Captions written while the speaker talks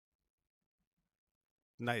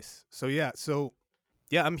Nice. So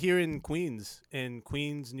I'm here in Queens,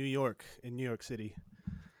 New York, in New York City.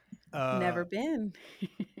 Never Uh, been.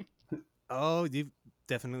 oh, you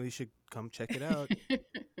definitely should come check it out.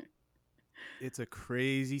 It's a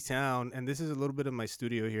crazy town, and this is a little bit of my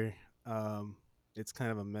studio here. It's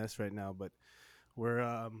kind of a mess right now, but we're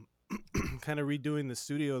kind of redoing the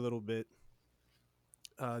studio a little bit.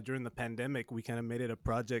 During the pandemic, we kind of made it a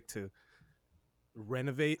project to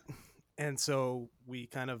renovate, and so we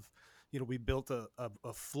kind of, we built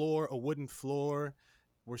a floor, a wooden floor.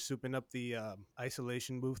 We're souping up the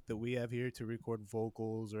isolation booth that we have here to record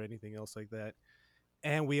vocals or anything else like that.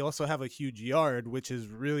 And we also have a huge yard, which is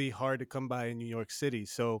really hard to come by in New York City.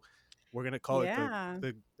 So we're gonna call it the Yeah.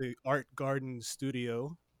 the Art Garden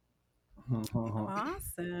Studio.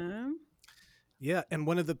 Awesome. Yeah, and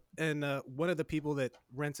one of the people that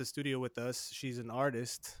rents a studio with us, she's an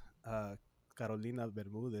artist, Carolina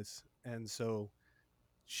Bermudez, and so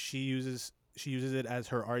she uses it as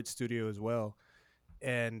her art studio as well.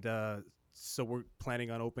 And so we're planning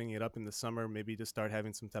on opening it up in the summer, maybe to start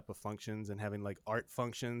having some type of functions and having like art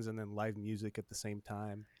functions and then live music at the same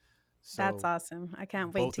time. That's So awesome. I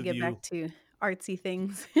can't wait both to of get you, back to artsy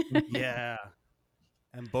things. yeah,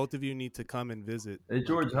 and both of you need to come and visit Hey like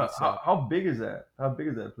George, ASAP. how big is that? How big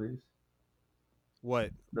is that, please?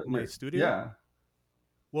 What, my studio? Yeah.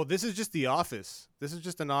 Well, this is just the office. This is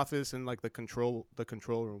just an office and like the control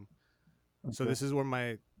room. So Okay. this is where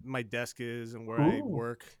my desk is and where I Cool.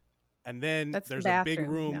 work. And then That's the there's a big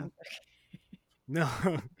bathroom. No,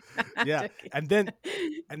 room. No. I'm Yeah. joking.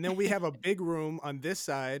 And then we have a big room on this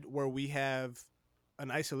side where we have an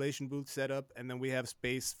isolation booth set up, and then we have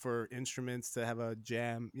space for instruments to have a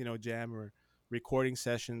jam or recording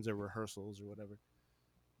sessions or rehearsals or whatever.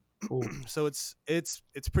 Cool. So it's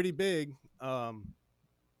pretty big.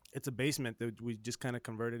 It's a basement that we just kind of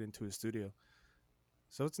converted into a studio.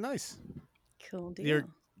 So it's nice. Cool Your deal.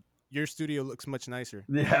 your studio looks much nicer.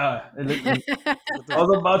 Yeah. With I the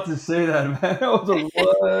was about to say that, man. I was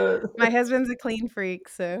like, My what? husband's a clean freak,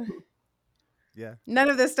 so Yeah. none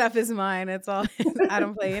of this stuff is mine. It's all I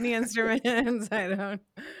don't play any instruments.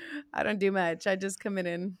 I don't do much. I just come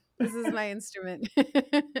in. This is my instrument.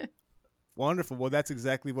 Wonderful. Well, that's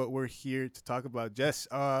exactly what we're here to talk about. Jess,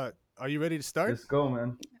 are you ready to start? Let's go,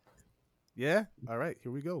 man. Yeah. All right.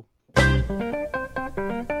 Here we go.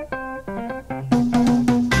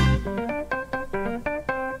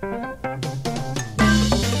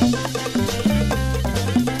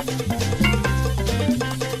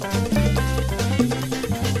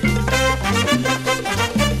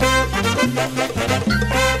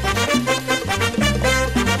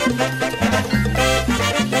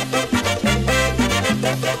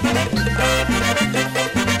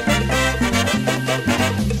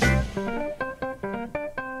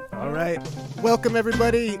 All right. Welcome,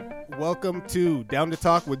 everybody. Welcome to Down to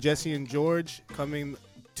Talk with Jesse and George, coming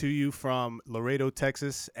to you from Laredo,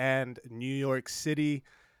 Texas, and New York City.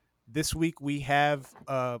 This week we have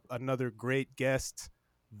another great guest,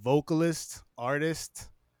 vocalist, artist,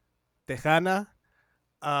 Tejana,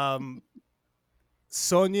 um,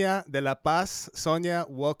 Sonja De La Paz. Sonja,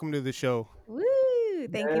 welcome to the show. Woo!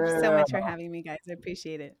 Thank you so Yeah. much for having me, guys. I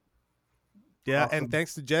appreciate it. Yeah, and Awesome.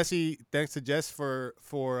 thanks to Jesse. Thanks to Jess for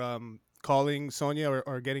calling Sonia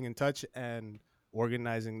or getting in touch and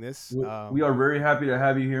organizing this. We are very happy to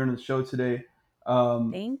have you here on the show today.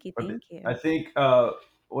 Thank you. Thank I you. think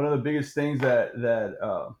one of the biggest things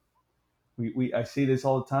that we I see this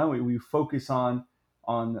all the time. We focus on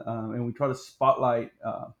and we try to spotlight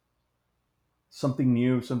something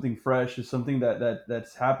new, something fresh, or something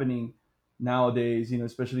that's happening nowadays.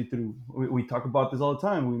 Especially through we talk about this all the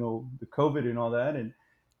time. We know the COVID and all that,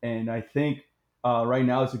 and I think right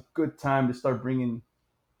now is a good time to start bringing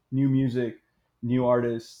new music, new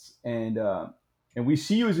artists, and we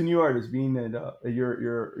see you as a new artist, being that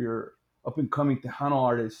you're up and coming Tejano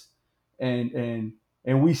artist, and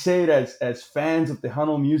we say it as fans of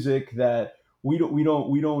Tejano music that we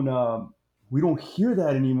don't hear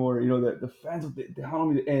that anymore. The fans of Tejano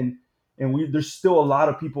music, and there's still a lot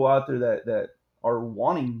of people out there that are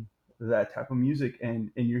wanting that type of music,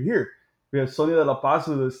 and you're here. We have Sonia De La Paz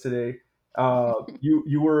with us today.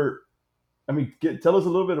 You were tell us a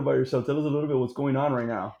little bit about yourself. Tell us a little bit what's going on right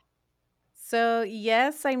now. So,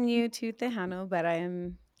 yes, I'm new to Tejano, but I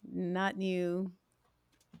am not new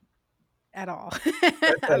at all.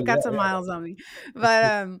 I've got some Yeah, miles on me.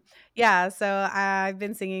 But yeah, so I've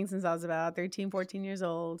been singing since I was about 13, 14 years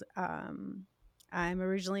old. I'm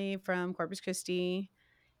originally from Corpus Christi,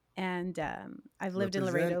 and I've lived in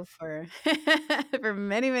Represent. Laredo for for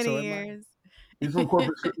many, So many am I. he's from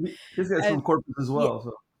Corpus. This guy's Uh, from Corpus as yeah. well.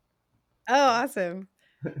 So Oh, awesome.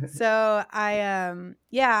 So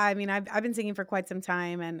I mean, I've been singing for quite some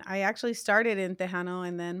time, and I actually started in Tejano,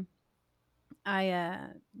 and then I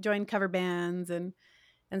joined cover bands and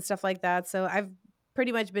stuff like that. So I've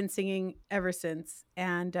pretty much been singing ever since.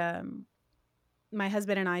 And my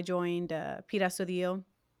husband and I joined Pete Astudillo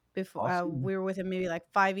before Awesome. we were with him maybe like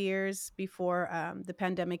 5 years before the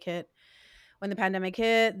pandemic hit. When the pandemic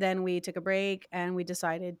hit, then we took a break and we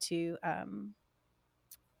decided to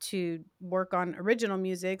work on original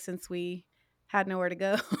music since we had nowhere to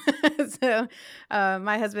go. So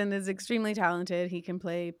my husband is extremely talented. He can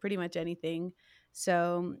play pretty much anything.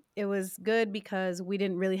 So it was good because we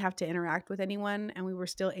didn't really have to interact with anyone and we were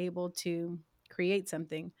still able to create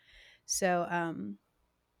something. So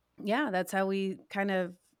yeah, that's how we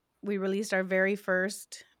released our very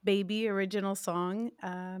first baby original song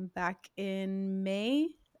back in May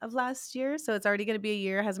of last year. So it's already going to be a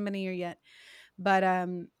year. It hasn't been a year yet. But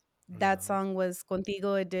that No. song was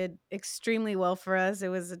Contigo. It did extremely well for us. It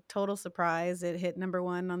was a total surprise. It hit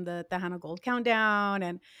 #1 on the Tejano Gold Countdown,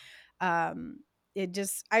 and um,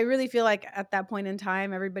 I really feel like at that point in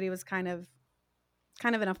time, everybody was kind of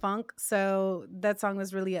in a funk. So that song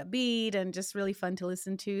was really upbeat and just really fun to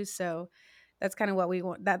listen to. So that's kind of what we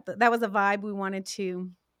want. That was a vibe we wanted to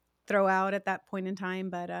throw out at that point in time.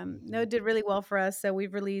 But no, Mhm. it did really well for us. So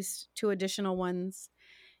we've released 2 additional ones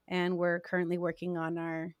and we're currently working on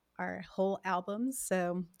our whole albums.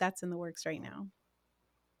 So that's in the works right now.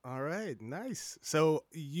 All right, nice. So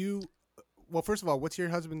well, first of all, what's your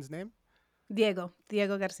husband's name? Diego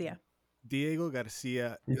Garcia. Diego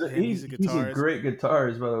Garcia, He's and he's a he's a guitarist. great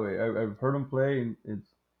guitarist, by the way. I've heard him play, and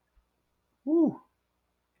it's woo.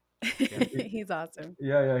 Yeah. He's awesome.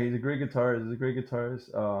 Yeah, he's a great guitarist. He's a great guitarist.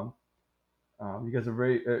 You guys are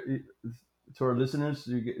very to our listeners.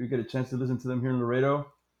 You get a chance to listen to them here in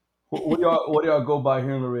Laredo. What do y'all go by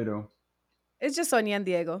here in Laredo? It's just Sonia and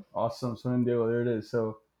Diego. Awesome, San Diego. There it is.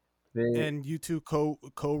 So they And you two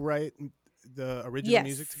co-write the original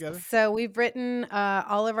music Yes. together? So we've written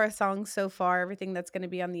all of our songs so far, everything that's going to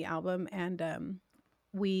be on the album. And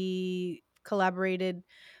we collaborated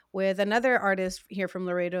with another artist here from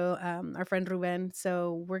Laredo, our friend Ruben.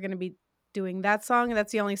 So we're going to be doing that song.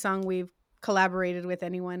 That's the only song we've collaborated with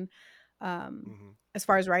anyone Hmm. as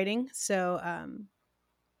far as writing. So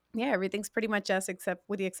yeah, everything's pretty much us except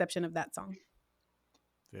with the exception of that song.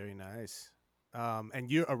 Very nice. And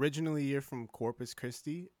you're from Corpus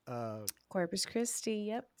Christi. Corpus Christi.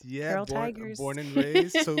 Yep. Yeah, Carroll born Tigers. born and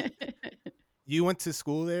raised. So you went to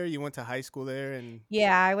school there. You went to high school there,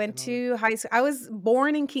 Yeah, I went and all that. to high school. I was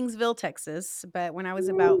born in Kingsville, Texas, but when I was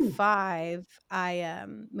about Woo! 5, I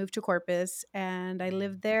moved to Corpus and I Mhm.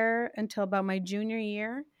 lived there until about my junior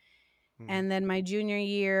year. Mhm. And then my junior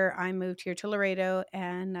year, I moved here to Laredo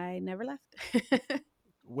and I never left.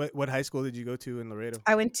 What high school did you go to in Laredo?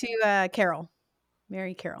 I went to Carroll,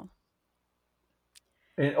 Mary Carroll.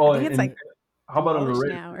 And I oh, think it's and like how about in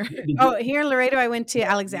demolished Laredo? now. Did Oh, you? here in Laredo, I went to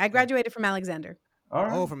Alexander. I Yeah. graduated from Alexander. All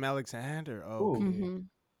right, Oh, from Alexander. Oh, cool. okay. Hmm.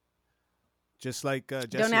 Just like Don't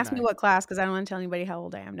Jesse and ask me I. what class because I don't want to tell anybody how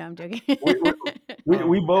old I am. No, I'm joking. We,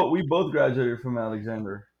 we, Oh, we both graduated from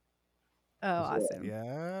Alexander. Oh, So, awesome.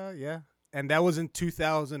 yeah, yeah. And that was in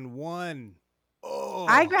 2001. I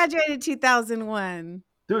Oh, graduated 2001.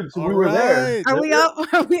 dude, so all we were there. right. Are we all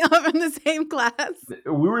are we all from the same class?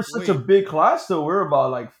 We were such a Wait. big class, though. We are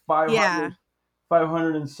about like Yeah.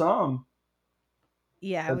 500 and some.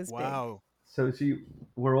 Yeah, it was big. Wow. So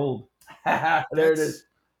we're old. There it is.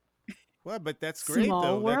 That's well, but that's great Small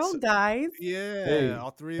though. That's world, guys. yeah. Hey,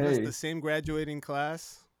 All three of us, the hey, same graduating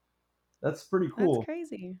class. that's pretty That's cool.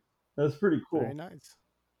 crazy. That's pretty Very cool. nice.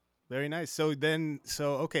 Very nice. So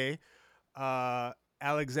okay. Uh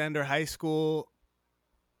Alexander High School,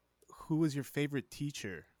 who was your favorite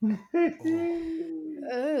teacher? Oh,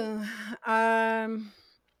 Oh,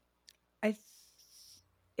 I th-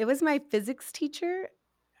 it was my physics teacher.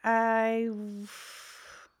 I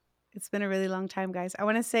It's been a really long time, guys. I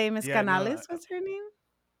want to say Miss yeah, no, Canales was her name.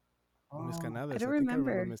 Miss Oh, I Canales. don't I think I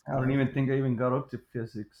remember remember. Miss I don't Canales. even think I even got up to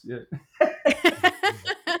physics yet.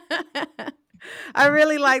 I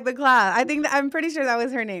really like the class. I'm pretty sure that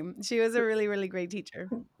was her name. She was a really, really great teacher.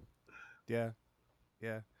 Yeah,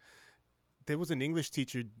 yeah. There was an English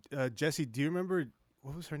teacher, Jesse. Do you remember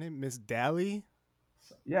what was her name? Miss Daly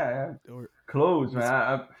Yeah, or close,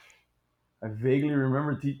 man. Miss? I vaguely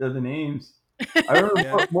remember the names. I remember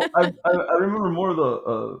Yeah, I remember more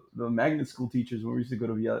of the magnet school teachers when we used to go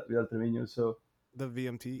to Villa Trevino. So the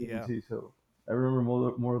VMT. Yeah, so I remember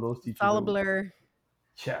more of those It's teachers. all a blur.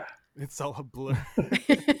 Yeah. it's all a blur.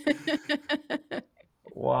 I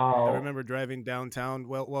Wow. remember driving downtown.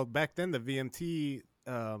 Well, back then the VMT.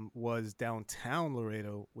 was downtown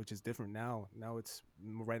Laredo, which is different now. Now it's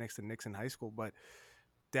right next to Nixon High School, but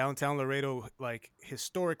downtown Laredo, like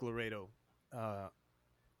historic Laredo, uh,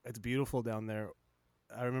 it's beautiful down there.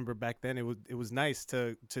 I remember back then it was nice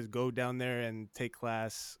to go down there and take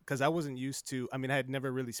class because I wasn't used to. I mean, I had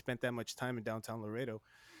never really spent that much time in downtown Laredo.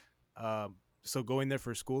 So going there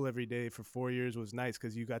for school every day for 4 years was nice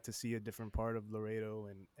because you got to see a different part of Laredo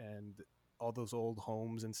and all those old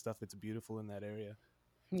homes and stuff. It's beautiful in that area.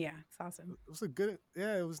 Yeah, it's awesome. It was a good,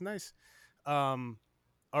 yeah, it was nice. Um,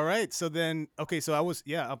 all right, so then okay, so I was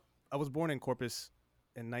born in Corpus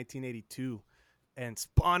in 1982, and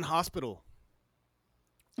Spawn Hospital,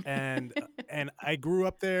 and I grew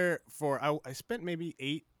up there for I spent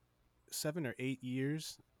maybe 7 or 8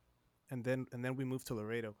 years, and then we moved to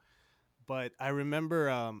Laredo. But I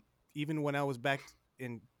remember even when I was back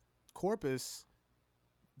in Corpus,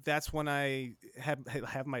 that's when I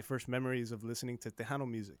have my first memories of listening to Tejano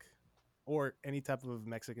music or any type of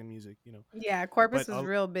Mexican music, you know. Yeah, Corpus But was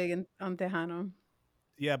real big on Tejano.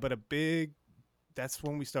 yeah, but that's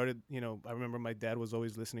when we started. You know, I remember my dad was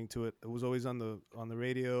always listening to it. It was always on the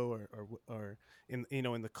radio or in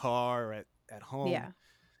in the car or at home, Yeah.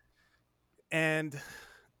 and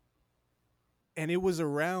it was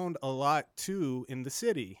around a lot too in the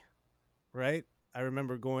city, right? I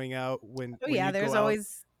remember going out Oh when yeah, you'd there's go out.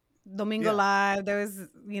 always Domingo Yeah, Live. There was,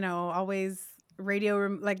 always radio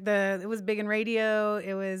like it was big in radio.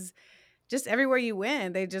 It was just everywhere you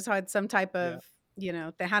went. They just had some type yeah, of,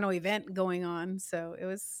 Tejano event going on. So it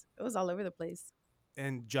was all over the place.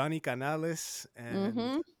 and Johnny Canales and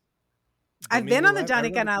Mhm. I've been Domingo on the Live. I Johnny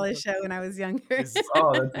remember going Canales show when I was younger. is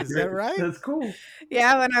Oh, that's is great. that right? That's cool.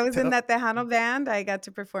 Yeah, when I was in Tell, that Tejano band, I got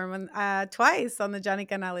to perform twice on the Johnny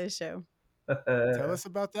Canales show. tell us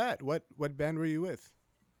about that. What band were you with?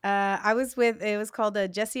 I was with, it was called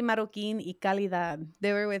Jesse Marroquin y Calidad.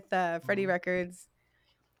 They were with Freddie Mm-hmm. Records.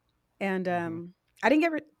 And Mm-hmm. I didn't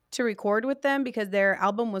get to record with them because their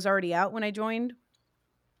album was already out when I joined.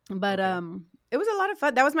 But Okay. it was a lot of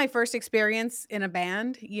fun. That was my first experience in a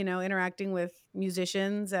band, interacting with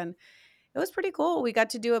musicians, and it was pretty cool. We got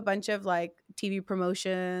to do a bunch of like TV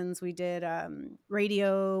promotions. We did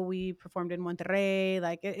radio. We performed in Monterrey.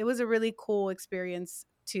 Like it was a really cool experience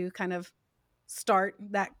to kind of start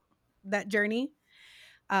that journey.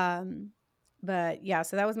 Um, but yeah,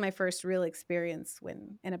 so that was my first real experience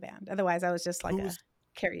when in a band. Otherwise, I was just like Who a was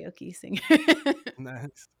karaoke singer.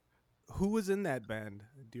 nice? Who was in that band?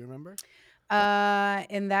 Do you remember?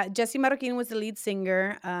 In that, Jesse Marroquin was the lead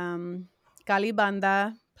singer. Cali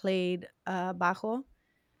Banda played bajo.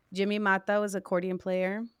 Jimmy Mata was accordion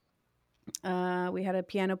player. We had a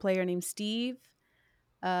piano player named Steve.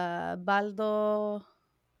 Baldo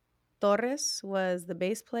Torres was the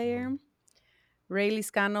bass player. Mm, Ray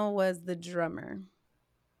Liscano was the drummer.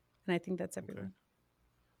 And I think that's okay. everyone.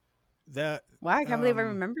 That Wow, I can't believe I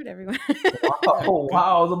remembered everyone. yeah, Oh good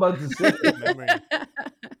wow! I was about to say. good memory.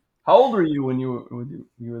 How old were you when you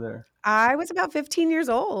were there? I was about 15 years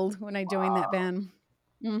old when I joined that band.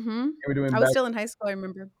 Mm-hmm. You were doing I was still in high school, I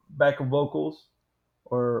remember. back vocals,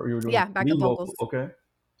 or you were doing Yeah, backup lead vocal? vocals. Okay,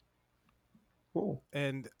 cool.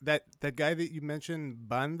 And that guy that you mentioned,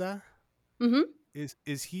 Banda, Mm-hmm.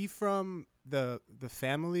 is he from the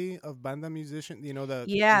family of Banda musician? You know,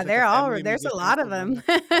 Yeah, he's like a family there's a musician lot of for them.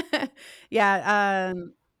 Banda. Yeah,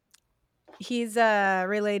 he's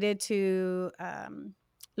related to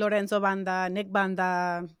Lorenzo Banda, Nick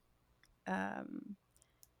Banda. Um,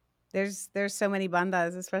 there's so many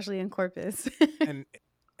bandas, especially in Corpus.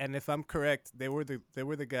 And if I'm correct, they were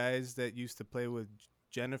the guys that used to play with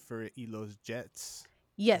Jennifer y los Jets.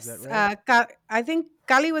 Is that Yes, right? I think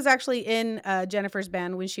Kali was actually in Jennifer's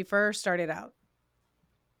band when she first started out,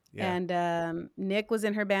 Yeah. and Nick was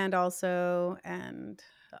in her band also, and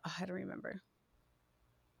I don't remember.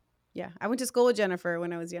 Yeah, I went to school with Jennifer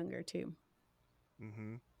when I was younger too.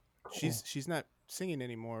 Mm-hmm. Cool. She's not singing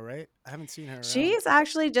anymore, right? I haven't seen her She around. is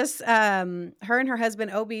actually just her and her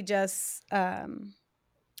husband Obi just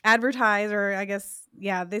advertise, or I guess,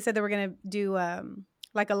 yeah, they said they were gonna do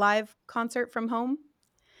like a live concert from home.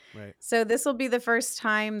 Right. So this will be the first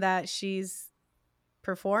time that she's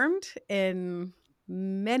performed in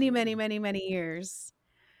many, many, many, many years.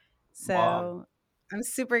 Wow. So I'm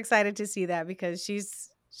super excited to see that because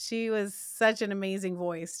she was such an amazing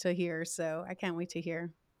voice to hear. So I can't wait to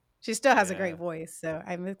hear. She still has a great Yeah. voice. So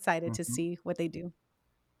I'm excited to Mhm. see what they do.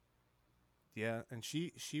 Yeah. And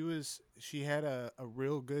she had a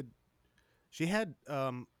real good. She had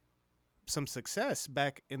some success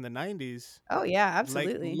back in the 90s, Oh yeah, like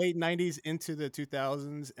absolutely. late 90s into the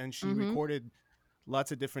 2000s, and she Hmm. recorded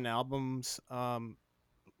lots of different albums.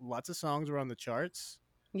 lots of songs were on the charts.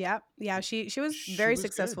 Yeah, yeah. She was She very was good.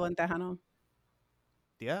 successful in Tejano.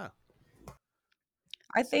 Yeah.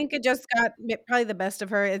 I think it just got probably the best of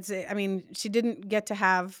her. I mean, she didn't get to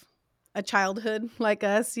have a childhood like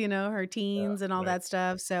us, her teens and all Right. that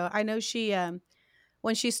stuff. So I know she,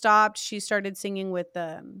 when she stopped, she started singing with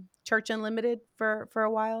Church Unlimited for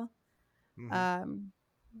a while. Hmm. Um,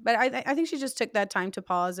 but I think she just took that time to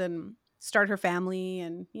pause and start her family,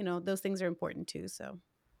 and those things are important too. So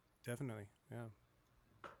Definitely. Yeah.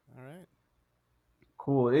 All right.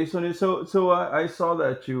 Cool. Hey, Sonia, so I saw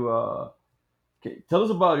that you okay, tell us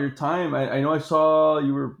about your time. I know I saw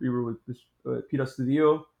you were with this Pete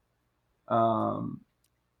Astudillo. Um,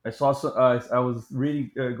 I saw I was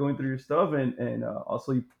reading going through your stuff and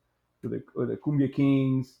also with the Cumbia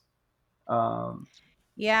Kings. Um,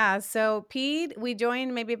 yeah, so Pete, we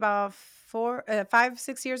joined maybe about 5,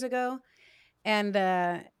 6 years ago,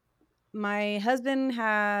 and my husband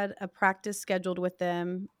had a practice scheduled with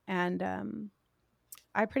them, and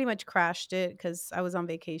I pretty much crashed it because I was on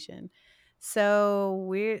vacation. So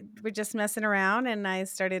we're just messing around, and I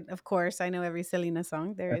started. Of course, I know every Selena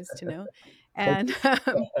song there is to know, and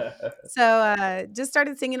so just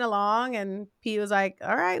started singing along. And Pete was like,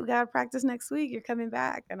 "All right, we gotta practice next week. You're coming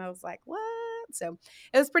back," and I was like, "What?" So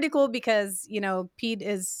it was pretty cool because Pete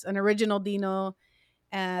is an original Dino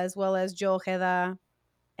as well as Joe Ojeda,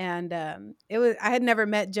 and it was I had never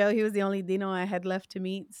met Joe. He was the only Dino I had left to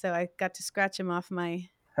meet, so I got to scratch him off my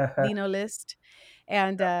Dino list.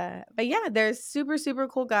 And but yeah, they're super super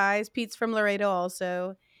cool guys. Pete's from Laredo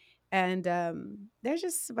also, and they're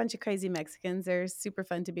just a bunch of crazy Mexicans. They're super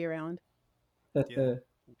fun to be around. Yeah.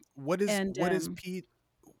 What is And what is Pete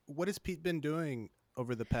what has Pete been doing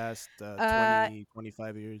over the past uh 20,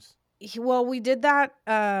 25 years? well, we did that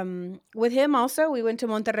with him also. We went to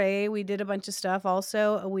Monterrey. We did a bunch of stuff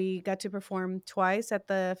also. We got to perform twice at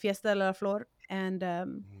the Fiesta de la Flor, and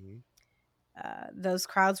Hmm. those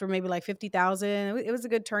crowds were maybe like 50,000. It was a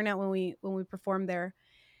good turnout when we performed there.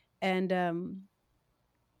 And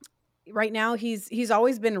right now he's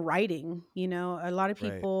always been writing. A lot of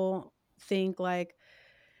Right. people think like,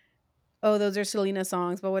 oh, those are Selena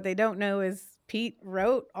songs, but what they don't know is Pete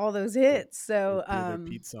wrote all those They're hits. So they're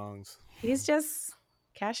Pete songs. he's just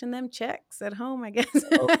cashing them checks at home, I guess.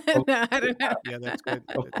 of, of, I don't know. Yeah, that's good.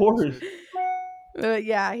 of That's course. good. But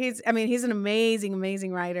yeah, he's an amazing,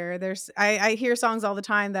 amazing writer. I hear songs all the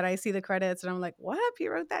time that I see the credits and I'm like, what? He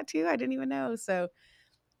wrote that too? I didn't even know. So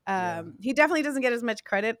Yeah. he definitely doesn't get as much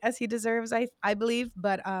credit as he deserves, I believe.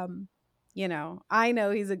 But I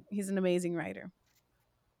know he's an amazing writer.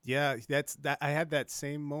 Yeah, that's that I had that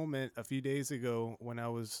same moment a few days ago when I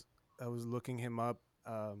was looking him up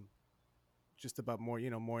just about more,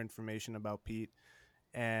 more information about Pete,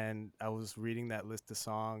 and I was reading that list of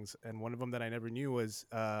songs, and one of them that I never knew was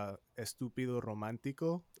Estúpido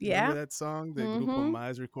Romántico. You remember Yeah. that song that Grupo Mm-hmm.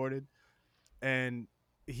 Más recorded? And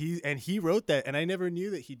he wrote that, and I never knew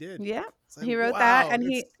that he did. Yeah. It's like, He wrote that, wow, and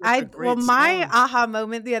it's such a great my song. aha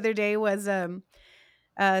moment the other day was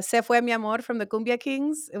Se Fue Mi Amor from the Cumbia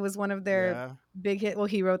Kings. It was one of their Yeah. big hit. Well,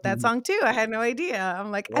 he wrote that Mhm. song too. I had no idea.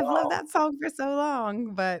 I'm like, I've loved Wow, that song for so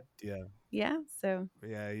long. But Yeah. yeah, so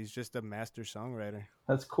Yeah, he's just a master songwriter.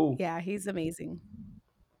 that's cool. yeah, he's amazing.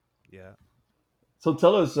 Yeah. So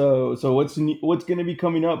tell us, so what's going to be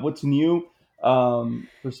coming up? What's new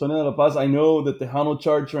for Sonja De La Paz? I know that the Hano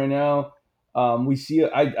charts right now. We see.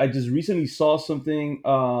 I just recently saw something.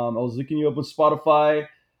 I was looking you up on Spotify,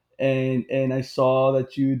 and I saw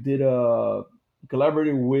that you did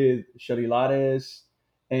collaborated with Shelly Lares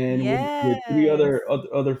and with three Yes.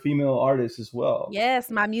 other female artists as well.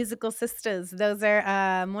 Yes, my musical sisters. Those are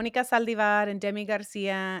Monica Saldivar and Demi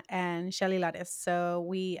Garcia and Shelly Lares. So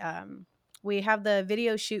we have the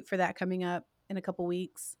video shoot for that coming up in a couple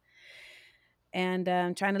weeks, and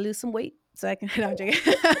trying to lose some weight so I can. No, I'm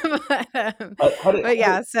joking. But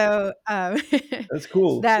yeah, so That's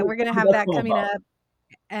cool. that How we're gonna did have that that come coming about? up,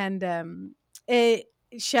 and it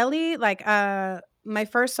Shelly like my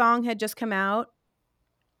first song had just come out,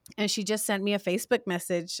 and she just sent me a Facebook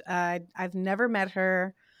message. I've never met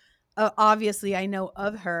her. Obviously, I know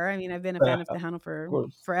of her. I mean, I've been a fan of Of Tejano for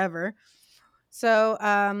course. forever. So,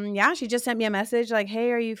 yeah, she just sent me a message like,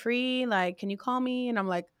 "Hey, are you free? Like, can you call me?" And I'm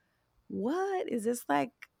like, "What is this?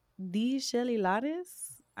 Like the Shelly Lares?"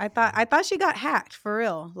 I thought she got hacked for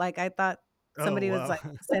real. Like, I thought Oh, somebody was wow. like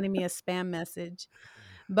sending me a spam message.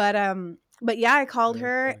 But yeah, I called That's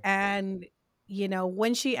her, funny. and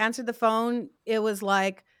when she answered the phone, it was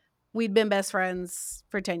like we'd been best friends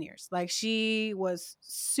for 10 years. Like, she was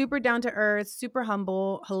super down to earth, super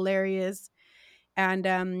humble, hilarious,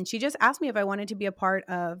 and she just asked me if I wanted to be a part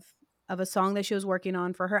of of a song that she was working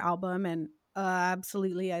on for her album, and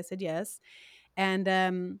absolutely, I said yes.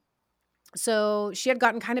 And so she had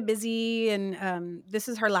gotten kind of busy, and this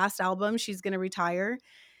is her last album. She's going to retire.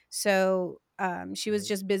 So she was Right.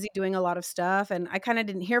 just busy doing a lot of stuff, and I kind of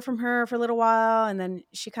didn't hear from her for a little while, and then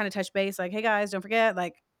she kind of touched base like, hey guys, don't forget,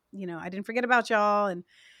 like, I didn't forget about y'all. And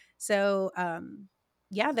so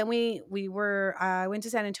yeah, then we were I went to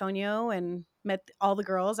San Antonio and met all the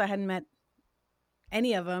girls. I hadn't met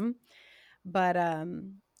any of them, but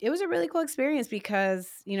it was a really cool experience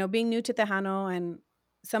because, being new to Tejano, and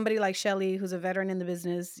somebody like Shelly, who's a veteran in the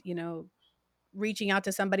business, reaching out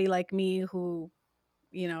to somebody like me who,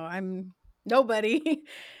 I'm nobody,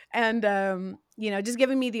 and just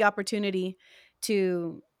giving me the opportunity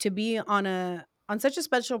to be on such a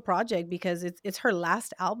special project, because it's her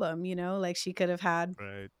last album, like she could have had,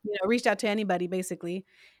 Right. reached out to anybody basically.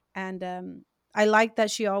 And I like that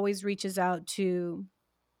she always reaches out to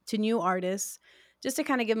new artists, just to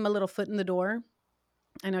kind of give them a little foot in the door.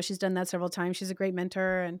 I know she's done that several times. She's a great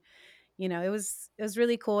mentor, and it was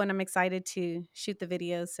really cool, and I'm excited to shoot the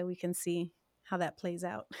videos so we can see how that plays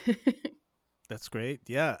out. That's great.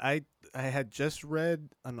 Yeah, I had just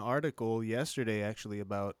read an article yesterday actually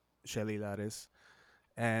about Shelly Lares,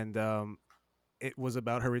 and it was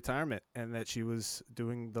about her retirement and that she was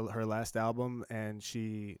doing her last album, and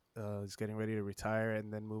she is getting ready to retire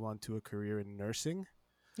and then move on to a career in nursing.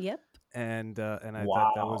 Yep. And I thought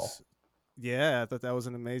that Wow. was, yeah, I thought that was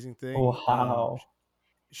an amazing thing. Wow.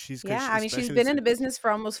 She's Yeah, I mean, she's especially been in the since business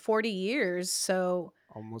for almost 40 years, so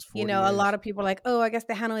almost 40 a lot years. of people are like, "Oh, I guess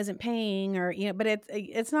the Hano isn't paying," or but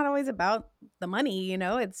it's not always about the money,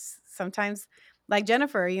 It's sometimes like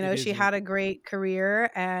Jennifer, It she isn't. had a great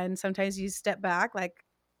career, and sometimes you step back like,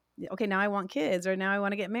 okay, now I want kids, or now I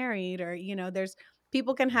want to get married, or there's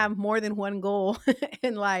people can Right. have more than one goal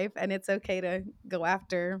in life, and it's okay to go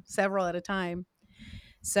after several at a time.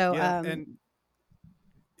 So Yeah, and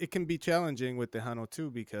it can be challenging with Tejano too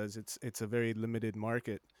because it's a very limited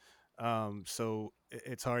market. So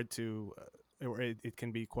it's hard to, or it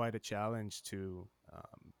can be quite a challenge to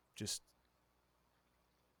just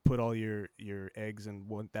put all your eggs in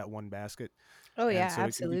one basket, oh and yeah, so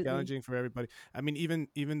it can be absolutely. challenging for everybody. I mean,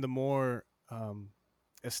 even the more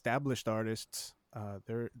established artists,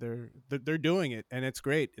 they're doing it, and it's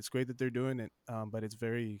great. It's great that they're doing it, but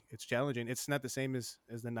it's challenging. It's not the same as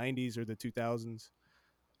the '90s or the 2000s.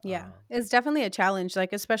 Yeah, Um, it's definitely a challenge,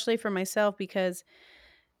 like, especially for myself, because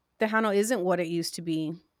Tejano isn't what it used to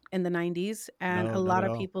be in the 90s, and a no, not lot at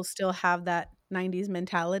of all. people still have that 90s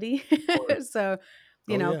mentality. Of course. So,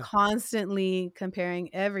 Oh yeah, constantly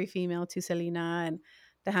comparing every female to Selena, and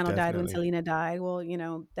Tejano died when definitely. Selena died. Well,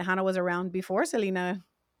 Tejano was around before Selena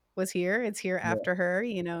was here. It's here Yeah, after her,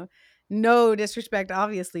 No disrespect,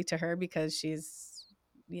 obviously, to her, because she's,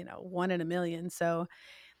 one in a million. So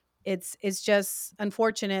it's just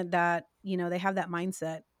unfortunate that, they have that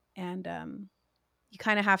mindset. And you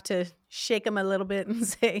kind of have to shake them a little bit and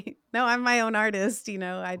say, "No, I'm my own artist." of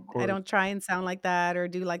I course. don't try and sound like that, or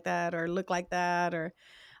do like that, or look like that, or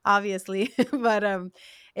obviously, but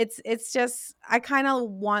it's just, I kind of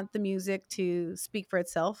want the music to speak for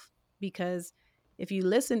itself, because if you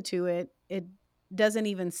listen to it, it doesn't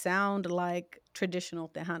even sound like traditional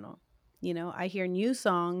Tejano. I hear new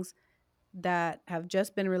songs that have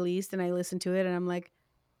just been released, and I listen to it and I'm like,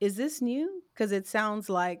 "Is this new?" Because it sounds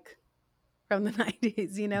like from the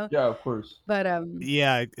 90s. Yeah, of course. But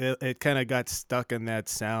Yeah, it kind of got stuck in that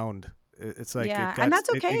sound. It's like yeah, and that's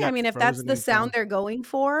it okay. I got mean, if that's frozen the in sound time. they're going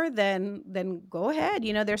for, then go ahead.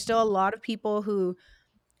 There's still a lot of people who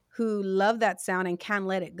love that sound and can't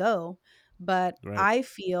let it go. But Right. I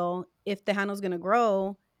feel if the handle's going to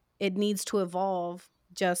grow, it needs to evolve,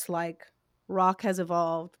 just like rock has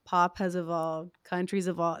evolved, pop has evolved, country's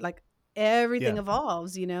evolved, like everything Yeah,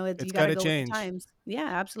 evolves, you it's got got to to go with the change. times. Yeah,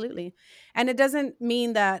 absolutely. And it doesn't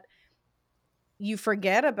mean that you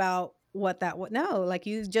forget about what no, like,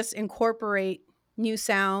 you just incorporate new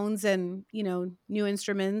sounds, and new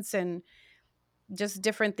instruments, and just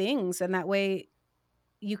different things, and that way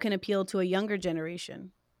you can appeal to a younger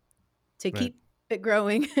generation to Right. keep it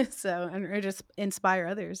growing. So, and or just inspire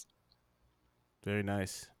others. Very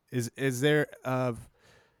nice. Is there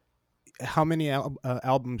how many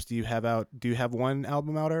albums do you have out? Do you have one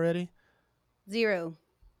album out already? Zero.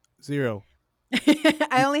 Zero.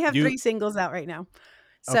 I You only have you 3 singles out right now,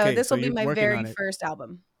 so okay? this So will be you're my working very on it. first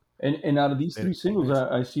album. And out of these Very, three very singles, nice.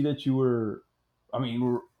 I see that you were, I mean,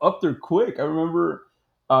 we're up there quick. I remember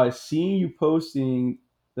seeing you posting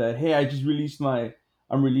that, hey,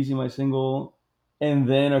 I'm releasing my single, and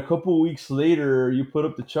then a couple weeks later, you put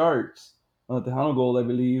up the charts. on the Tejano Gold, I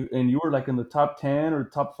believe, and you were like in the top 10 or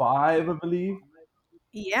top 5, I believe.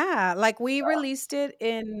 Yeah, like we released it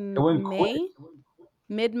It in went quick. May,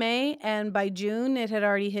 mid-May, and by June it had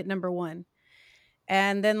already hit number 1.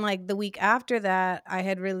 And then like the week after that, I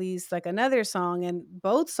had released like another song and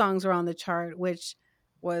both songs were on the chart, which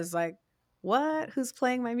was like, what? Who's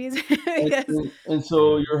playing my music? Because And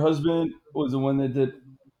so Right. your husband was the one that did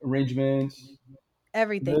arrangements for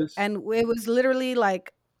everything. this? And it was literally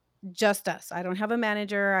like just us. I don't have a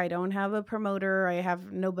manager, I don't have a promoter, I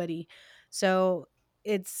have nobody. So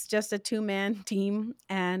it's just a two-man team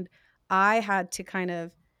and I had to kind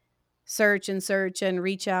of search and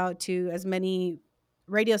reach out to as many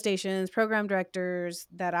radio stations, program directors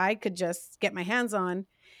that I could just get my hands on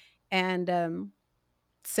and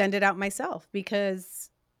send it out myself because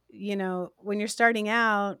when you're starting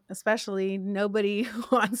out, especially, nobody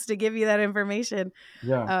wants to give you that information.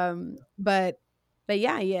 Yeah, Um but but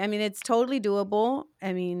yeah, I mean, it's totally doable.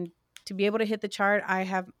 I mean, to be able to hit the chart, I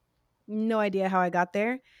have no idea how I got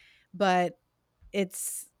there, but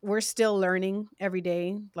we're still learning every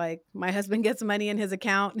day. Like my husband gets money in his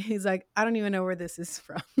account and he's like, I don't even know where this is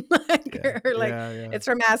from. Like, Yeah. or like Yeah. Yeah. it's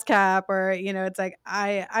from ASCAP, or it's like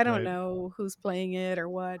I don't Right. know who's playing it or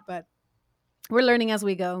what, but we're learning as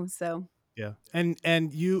we go. So Yeah.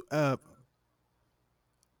 And you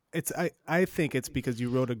it's I think it's because you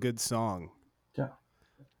wrote a good song. yeah,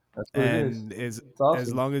 that's what it is. And is It's awesome.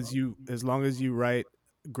 as long as you write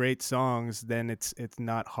great songs, then it's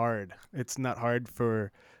not hard. It's not hard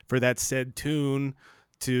for that said tune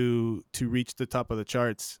to reach the top of the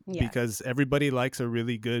charts yeah. because everybody likes a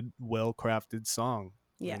really good, well-crafted song,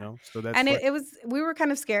 you Yeah. know? So that's And what we were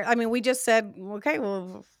kind of scared. I mean, we just said, okay,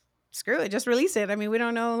 well, screw it, just release it. I mean, we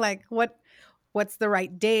don't know like what's the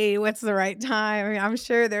right day, what's the right time. I mean, I'm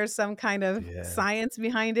sure there's some kind of yeah. science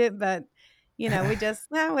behind it, but we just,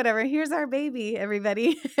 whatever. Here's our baby,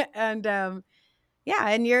 everybody. And yeah,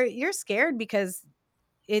 and you're scared because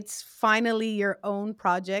it's finally your own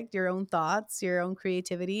project, your own thoughts, your own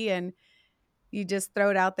creativity, and you just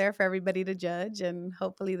throw it out there for everybody to judge, and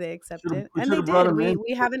hopefully they accept it. We And should they have brought did. him in.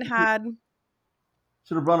 We haven't had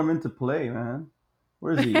Should have brought him in to play, man.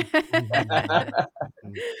 Where is he? Mm.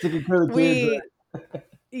 Taking care of the kids. we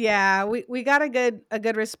yeah, we got a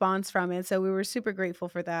good response from it, so we were super grateful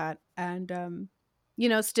for that. And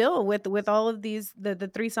still with all of these the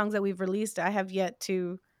 3 songs that we've released, I have yet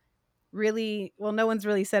to really, well, no one's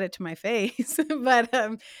really said it to my face, but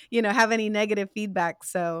have any negative feedback.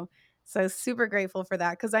 So super grateful for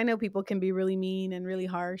that because I know people can be really mean and really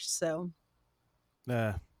harsh. So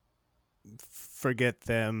uh, Forget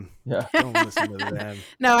them. Yeah. Don't listen to them.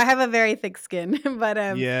 no, I have a very thick skin,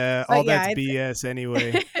 but Yeah, all but that's yeah, BS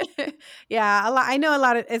anyway. yeah, I know a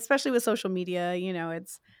lot of, especially with social media,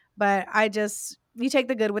 but I just, you take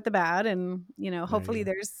the good with the bad, and There you hopefully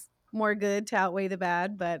go. there's more good to outweigh the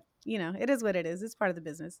bad. But it is what it is. It's part of the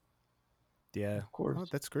business. Yeah. Of Oh, course.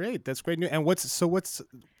 that's great. That's great news. And what's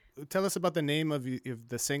tell us about the name of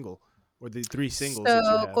the single or the 3 singles that you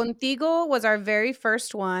So have. Contigo was our very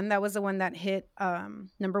first one. That was the one that hit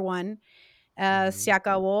number 1. Mhm. Se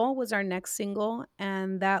Acabó was our next single,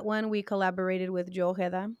 and that one we collaborated with Joe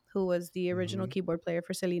Ojeda, who was the original Mhm. keyboard player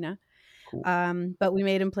for Selena. Cool. But we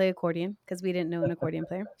made him play accordion because we didn't know an accordion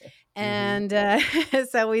player. Mhm. And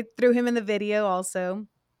so we threw him in the video also.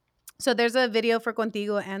 So there's a video for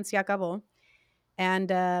Contigo and Se Acabó. And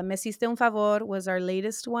Me Hiciste un Favor was our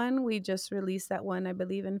latest one. We just released that one, I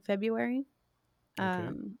believe, in February. Okay.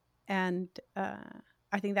 And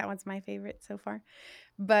I think that one's my favorite so far.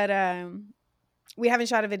 But we haven't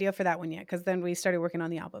shot a video for that one yet because then we started working on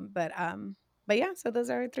the album. But yeah, so those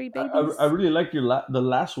are our 3 I babies. really like your the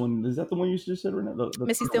last one. Is that the one you just said right now? The Me third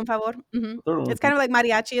Hiciste one. un Favor. The third one. It's kind of like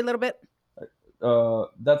mariachi a little bit.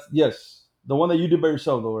 That's yes, the one that you did by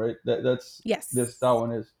yourself though, right? That's yes, that Yes.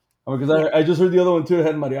 one is. I mean, because Yeah. I just heard the other one too. It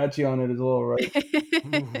had mariachi on it as well, right?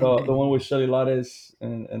 The one with Shelly Lares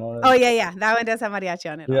and all Oh that. yeah, yeah. That one does have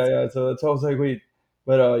mariachi on it Yeah, also. yeah. So that's why I was like, wait,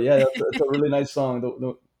 but yeah, that's a really nice song.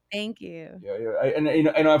 Thank you. Yeah,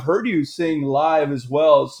 yeah. And I've heard you sing live as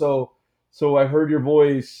well. So I heard your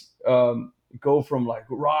voice go from like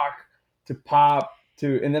rock to pop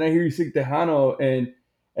to, and then I hear you sing Tejano,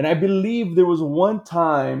 and I believe there was one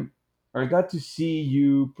time I got to see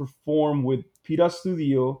you perform with Pete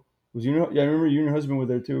Astudillo. Was yeah, I remember you and your husband were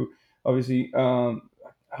there too. Obviously, I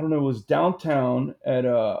don't know. It was downtown at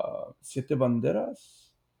Siete Banderas.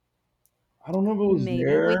 I don't know if it was Maybe we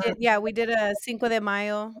there. did. Yeah, we did a Cinco de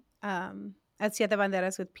Mayo at Siete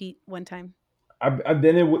Banderas with Pete one time.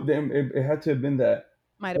 Then it had to have been that.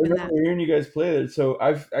 Might I have been remember that. hearing you guys play it. So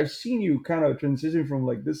I've seen you kind of transition from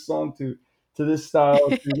like this song to to this style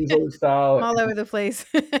to this other I'm style. all over the place.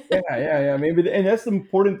 Yeah. Maybe, and that's the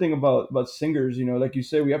important thing about singers. Like you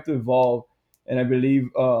say, we have to evolve, and I believe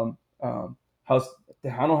how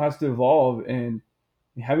Tejano has to evolve, and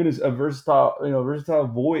having this a versatile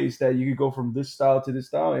voice that you could go from this style to this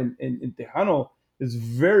style, and Tejano is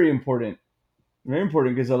very important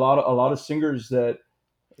because a lot of singers that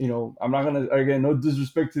I'm not gonna, again, no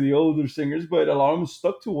disrespect to the older singers, but a lot of them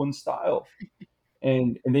stuck to one style,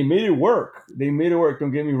 and they made it work. They made it work.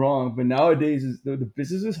 Don't get me wrong, but nowadays the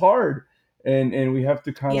business is hard, and we have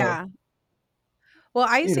to kind of Yeah. Well,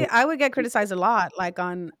 I used you know. to I would get criticized a lot, like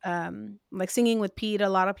on like singing with Pete. A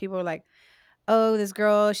lot of people were like, "Oh, this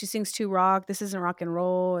girl, she sings too rock. This isn't rock and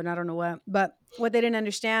roll," and I don't know what. But what they didn't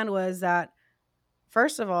understand was that,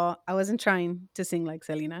 first of all, I wasn't trying to sing like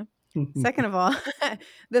Selena. Second of all,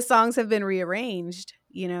 the songs have been rearranged,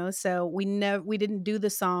 so we didn't do the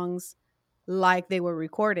songs like they were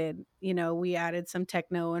recorded. We added some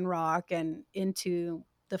techno and rock and into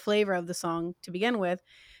the flavor of the song to begin with.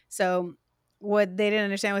 So what they didn't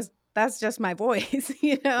understand was that's just my voice.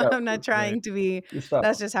 Yeah, I'm not Right. trying to be, your that's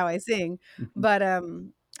style. just how I sing. But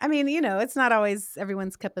I mean, it's not always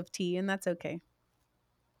everyone's cup of tea, and that's okay.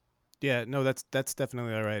 Yeah, no, that's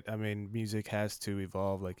definitely all right. I mean, music has to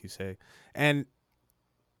evolve, like you say. And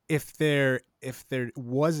if there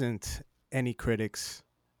wasn't any critics,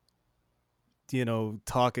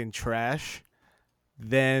 talking trash,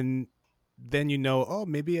 then oh,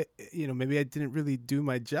 maybe I didn't really do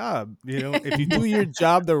my job. If you do your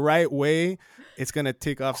job the right way, it's gonna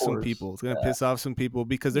tick Of off some course. people. It's gonna piss off some people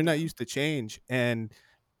because they're not Yeah. used to change. And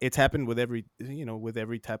it's happened with every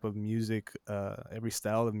type of music, every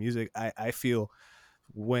style of music. I feel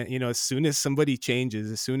when as soon as somebody changes,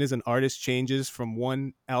 as soon as an artist changes from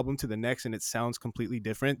one album to the next and it sounds completely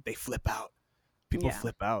different, they flip out. People Yeah.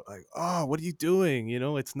 flip out like, oh, what are you doing?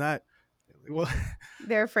 It's not, well,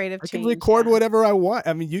 They're afraid of I can change. record Yeah. whatever I want.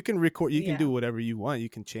 I mean, you can Yeah. do whatever you want. You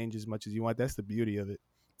can change as much as you want. That's the beauty of it.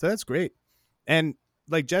 So that's great. And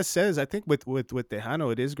like Jess says, I think with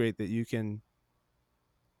Tejano, it is great that you can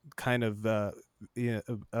kind of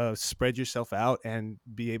spread yourself out and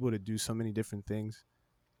be able to do so many different things.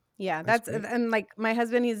 Yeah, That's that's great. and like my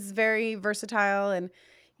husband, he's very versatile, and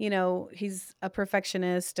he's a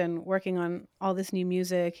perfectionist and working on all this new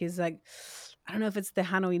music. He's like, I don't know if it's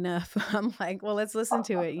Tejano enough. I'm like, well, let's listen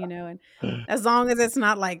to it, and as long as it's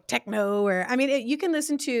not like techno, or I mean, you can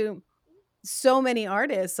listen to so many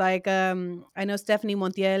artists. Like I know Stephanie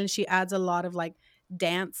Montiel, and she adds a lot of like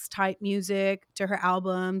dance type music to her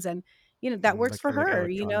albums, and that works Like for like her,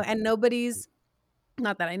 electronic. and nobody's,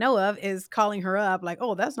 not that I know of, is calling her up like,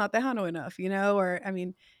 "Oh, that's not Tejano enough," or I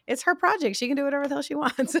mean, it's her project. She can do whatever the hell she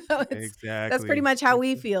wants. So that's pretty Exactly. much how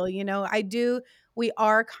we feel, we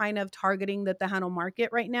are kind of targeting the Tejano market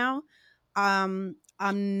right now. I'm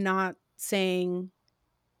not saying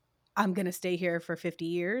I'm going to stay here for 50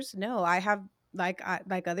 years. No, I have, like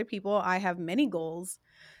other people, I have many goals.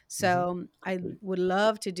 Hmm. So I Great. would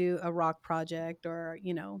love to do a rock project, or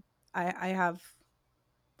I have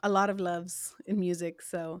a lot of loves in music.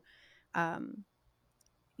 So um,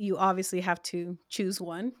 you obviously have to choose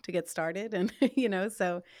one to get started. And,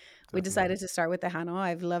 so we Definitely. decided to start with Tejano.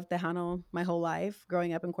 I've loved Tejano my whole life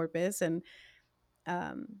growing up in Corpus. And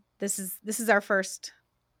this is our first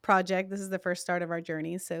project. This is the first start of our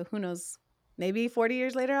journey. So who knows? Maybe 40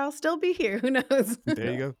 years later, I'll still be here. Who knows? There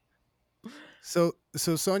you Yeah. go. So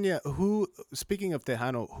Sonia, who, speaking of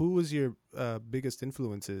Tejano, who was your biggest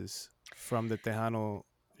influences from the Tejano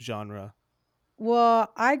genre?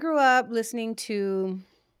 Well, I grew up listening to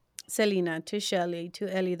Selena, to Shelly, to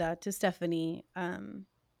Elida, to Stephanie.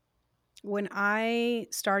 When I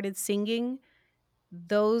started singing,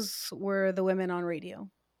 those were the women on radio,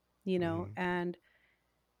 Hmm. and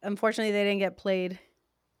unfortunately they didn't get played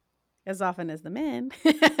as often as the men.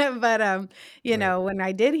 But Right. when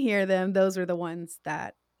I did hear them, those were the ones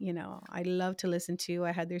that, I love to listen to.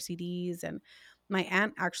 I had their CDs, and my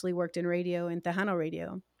aunt actually worked in radio, in Tejano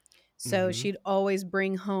radio. So Hmm. she'd always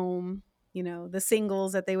bring home, the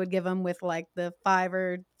singles that they would give them with like the 5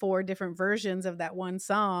 or 4 different versions of that one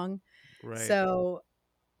song. Right. So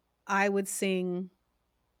I would sing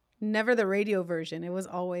never the radio version. It was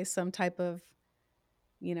always some type of,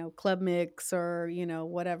 club mix, or,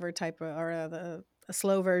 whatever type of, or a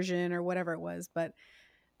slow version, or whatever it was. But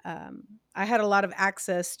I had a lot of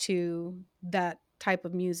access to that type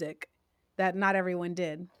of music that not everyone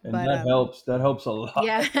did. And But that helps a lot.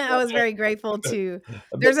 yeah, I was very grateful to. I bet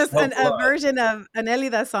There's that helps a a lot. version of an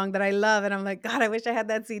Elida song that I love, and I'm like, God, I wish I had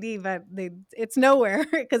that CD, but it's nowhere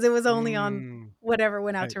because it was only on Mm. whatever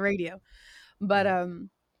went out Right. to radio. But Right.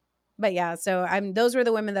 but yeah, so those were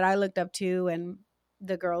the women that I looked up to, and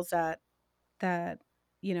the girls that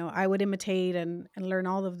I would imitate and learn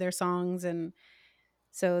all of their songs, and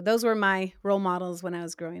so those were my role models when I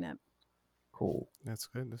was growing up. Cool. That's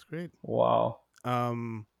good. That's great. Wow.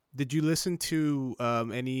 Did you listen to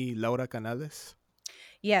any Laura Canales?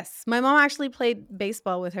 Yes, my mom actually played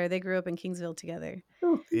baseball with her. They grew up in Kingsville together,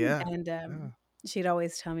 Yeah. and Yeah. she'd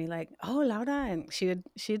always tell me like, "Oh, Laura," and she'd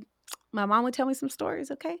my mom would tell me some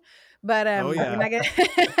stories, okay? But Oh we're yeah. not gonna.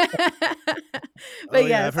 Oh But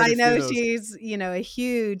yeah. yes, I've heard I a few of know those. she's a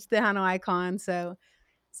huge Tejano icon. So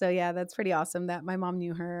yeah, that's pretty awesome that my mom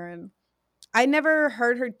knew her, and I never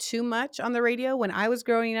heard her too much on the radio when I was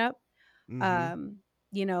growing up. Mm-hmm. Um,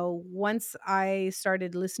 once I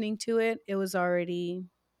started listening to it, it was already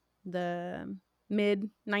the mid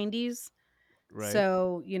 90s. Right.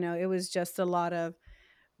 So, it was just a lot of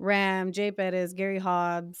Ram, Jay Perez, Gary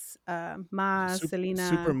Hobbs, Ma, Super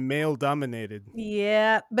Selena. male dominated.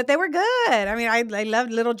 Yeah, but they were good. I mean, I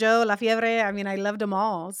loved Little Joe, La Fiebre. I mean, I loved them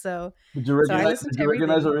all. Did you So I recognize? listened Did to you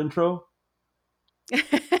recognize everything. our intro?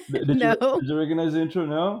 Did you No, did you recognize the intro?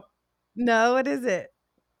 No, no, what is it?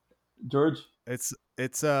 George. It's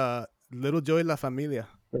Little Joy La Familia.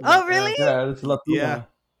 Oh, Uh, really? Yeah, it's La yeah. Tuna.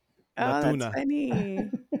 La Oh, that's Tuna.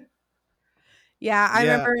 funny. Yeah, I Yeah.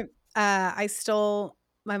 remember I stole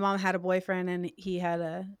my mom had a boyfriend and he had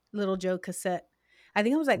a Little Joe cassette. I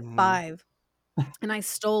think I was like Hmm. 5 and I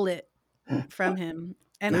stole it from him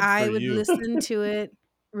and Good for I would you. listen to it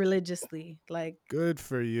religiously. Like Good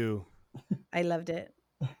for you. I loved it.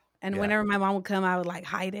 And Yeah. whenever my mom would come, I would like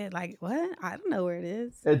hide it. Like, what? I don't know where it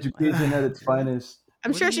is. Like, Education at its finest.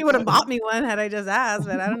 I'm What are sure you she would have talking? bought me one had I just asked,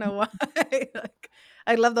 but I don't know why. Like,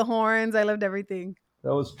 I love the horns. I loved everything.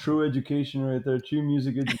 That was true education right there. True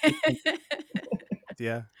music education.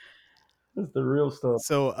 Yeah. That's the real stuff.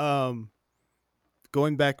 So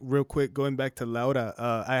going back real quick, going back to Laura,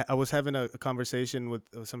 I was having a conversation with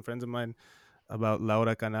some friends of mine about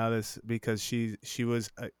Laura Canales because she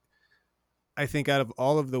was I think out of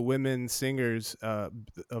all of the women singers of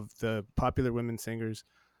the popular women singers,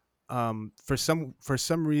 for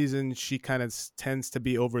some reason she kind of tends to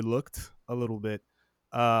be overlooked a little bit.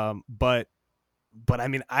 But I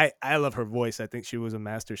mean I love her voice. I think she was a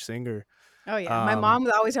master singer. Oh yeah, my Um, mom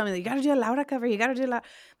would always tell me, "You gotta do a Laura cover. You gotta do a Laura."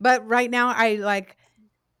 But right now, I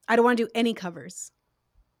don't want to do any covers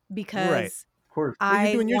right. because Of course. Well, you're I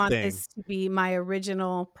doing your want thing. this to be my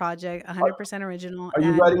original project, Are, 100% original. are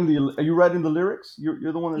you And writing the Are you writing the lyrics?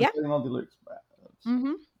 You're the one that's yeah, writing all the lyrics. That's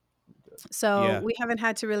hmm so Yeah. we haven't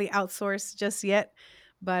had to really outsource just yet.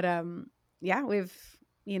 But yeah,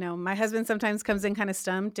 my husband sometimes comes in kind of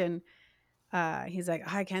stumped and he's like,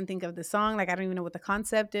 "Oh, I can't think of the song. Like, I don't even know what the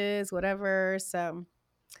concept is, whatever." So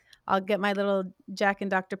I'll get my little Jack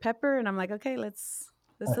and Dr. Pepper, and I'm like, "Okay, let's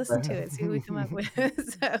listen to it, see what we come up with."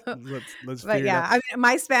 So, Let's but figure it yeah, out. I mean,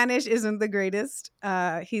 my Spanish isn't the greatest.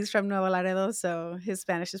 He's from Nuevo Laredo, so his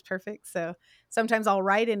Spanish is perfect. So sometimes I'll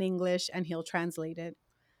write in English and he'll translate it.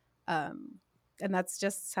 Um, and that's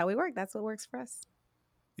just how we work. That's what works for us.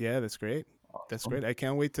 Yeah, that's great. That's awesome. great. I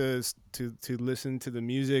can't wait to listen to the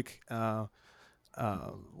music, uh,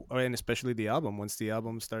 and especially the album. Once the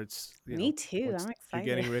album starts, Me too. once I'm you're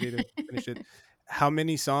excited. getting ready to finish it. How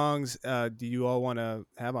many songs do you all want to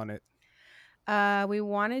have on it? We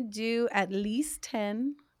want to do at least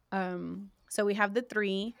 10. So we have the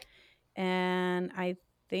 3, and I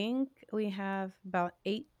think we have about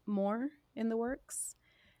 8 more in the works.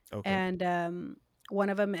 Okay. And one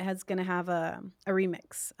of them is going to have a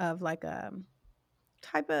remix of like a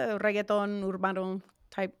type of reggaeton urbano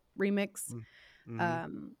type remix. Mm-hmm.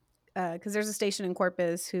 Um, because there's a station in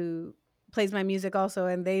Corpus who plays my music also,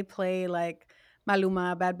 and they play like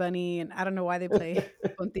Maluma, Bad Bunny, and I don't know why they play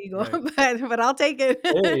Contigo, Right. but I'll take it.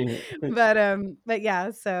 Hey, But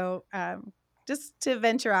yeah, so just to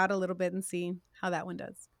venture out a little bit and see how that one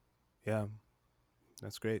does. Yeah,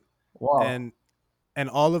 that's great. wow. And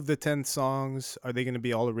all of the 10 songs, are they going to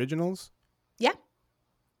be all originals? Yeah,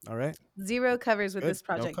 All right. 0 covers with Good. this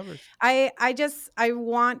No project. covers. I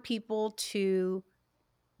want people to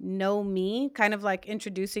know me, kind of like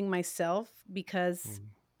introducing myself because,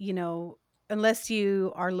 Mm, you know, unless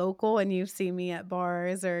you are local and you see me at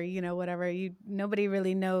bars or, whatever, nobody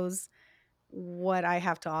really knows what I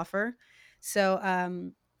have to offer. So,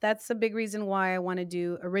 that's a big reason why I want to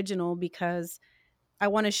do original because I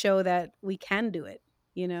want to show that we can do it,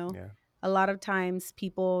 you know. yeah. A lot of times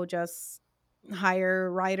people just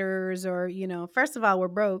hire writers or, first of all, we're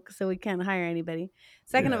broke, so we can't hire anybody.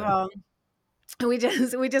 Second of Yeah. all, we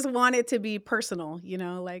just want it to be personal,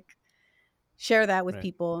 like share that with Right.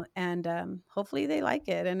 people and hopefully they like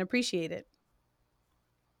it and appreciate it.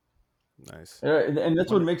 Nice. And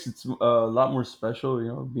that's what One. makes it a lot more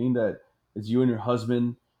special. Being that it's you and your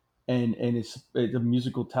husband, and it's the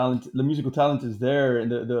musical talent. The musical talent is there,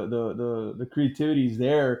 and the creativity is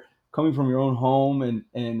there, coming from your own home, and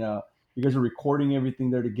you guys are recording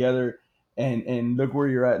everything there together. And look where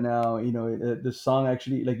you're at now. The song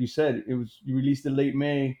actually, like you said, you released it late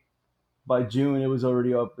May. By June, it was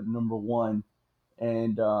already up at number one,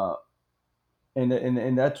 and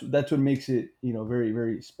that's what makes it very,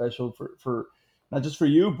 very special for not just for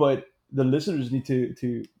you, but the listeners need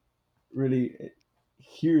to really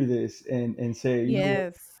hear this and say,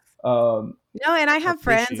 Yes. um, No, and I have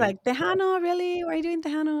friends Appreciate. like, "Tejano, really? Why are you doing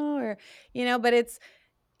Tejano?" Or, but it's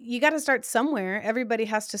you gotta start somewhere. Everybody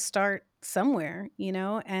has to start somewhere,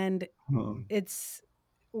 and Mhm. it's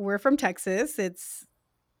we're from Texas. It's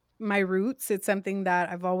my roots. It's something that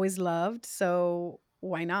I've always loved, so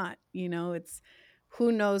why not? It's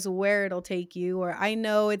who knows where it'll take you, or I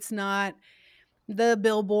know it's not the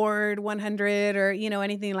Billboard 100 or,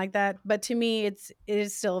 anything like that, but to me it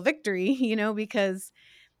is still a victory, because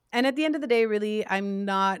and at the end of the day, really, I'm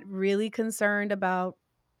not really concerned about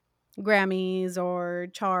Grammys or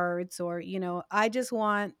charts or, I just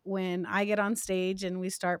want when I get on stage and we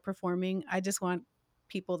start performing, I just want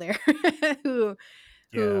people there who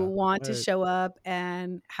Yeah. want to Right. show up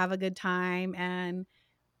and have a good time and,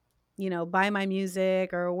 buy my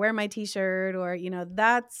music or wear my t-shirt or,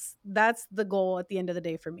 that's the goal at the end of the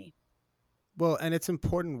day for me. Well, and it's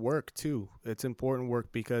important work too. It's important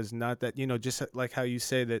work because not that, just like how you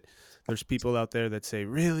say that there's people out there that say,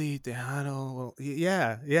 really, Tejano? Well,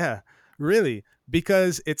 yeah, yeah, really,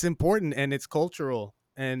 because it's important and it's cultural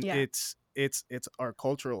and Yeah. it's our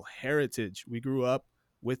cultural heritage. We grew up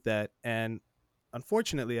with that, and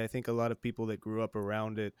unfortunately, I think a lot of people that grew up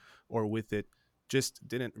around it or with it just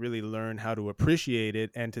didn't really learn how to appreciate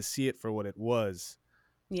it and to see it for what it was.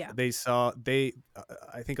 Yeah.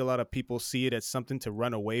 I think a lot of people see it as something to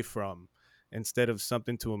run away from instead of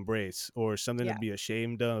something to embrace, or something to Yeah. be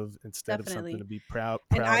ashamed of instead of something Definitely. to be proud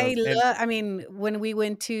And proud of. And I mean, when we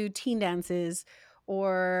went to teen dances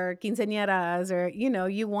or quinceañeras or,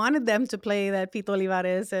 you wanted them to play that Pito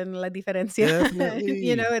Olivares and La Diferencia. definitely,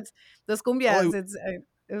 It's those oh, cumbias.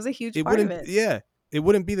 It was a huge it part of wouldn't, it. yeah, it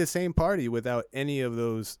wouldn't be the same party without any of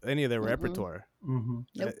their Mm-mm. repertoire, mhm.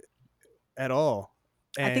 uh, Nope. at all.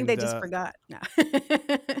 I think they And just forgot. No.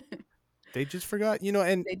 they just forgot,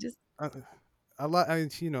 and They just uh, a lot,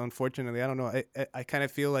 unfortunately, I don't know, I kind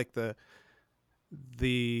of feel like the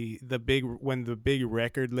big when the big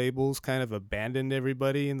record labels kind of abandoned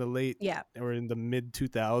everybody in the late yeah. or in the mid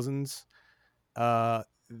 2000s, uh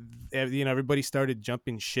everybody started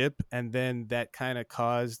jumping ship, and then that kind of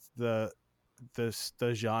caused the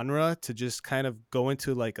genre to just kind of go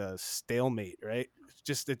into like a stalemate, right? It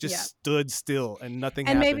just Yeah. stood still and nothing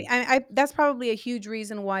And maybe happened. I that's probably a huge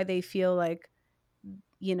reason why they feel like,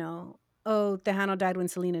 you know, oh, Tejano died when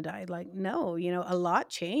Selena died. Like, no, a lot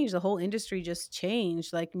changed. The whole industry just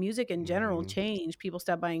changed. Like music in general Hmm. changed. People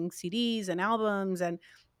stopped buying CDs and albums and,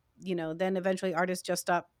 then eventually artists just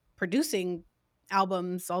stopped producing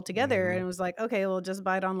albums altogether. Hmm. And it was like, okay, well, just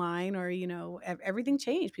buy it online or, everything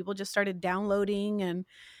changed. People just started downloading and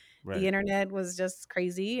the Right. internet was just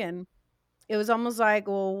crazy. And it was almost like,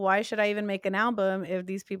 well, why should I even make an album if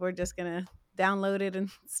these people are just gonna download it and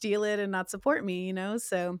steal it and not support me,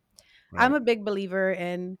 So I'm Right. a big believer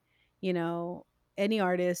in, you know, any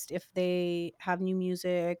artist if they have new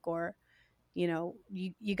music or,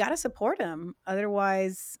 you got to support them.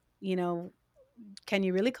 Otherwise, can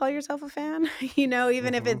you really call yourself a fan?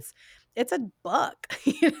 Even if Hmm. it's a buck,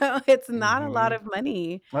 it's not a lot Hmm. of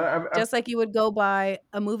money. I Just like you would go buy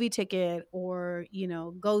a movie ticket or,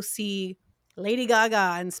 go see Lady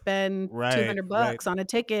Gaga and spend Right. 200 Right. bucks on a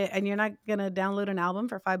ticket and you're not going to download an album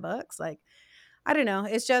for $5. Like, I don't know.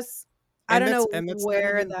 It's just I and don't that's know and that's not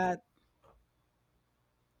where even, that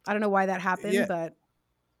I don't know why that happened, yeah, but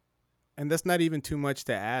and that's not even too much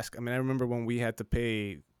to ask. I mean, I remember when we had to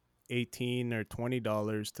pay $18 or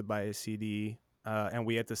 $20 to buy a CD, and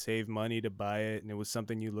we had to save money to buy it, and it was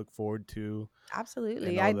something you look forward to and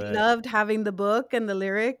absolutely. all I that. loved having the book and the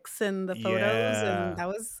lyrics and the photos and Yeah, that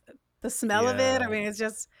was the smell of it. I yeah, mean, it's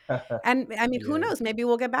just and I mean, who yeah. knows? Maybe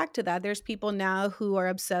we'll get back to that. There's people now who are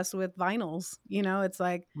obsessed with vinyls. It's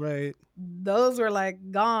like Right. those were like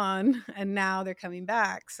gone and now they're coming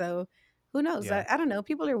back. So who knows? Yeah, I don't know.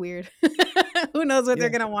 People are weird. Who knows what they're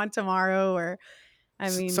yeah. gonna want tomorrow or I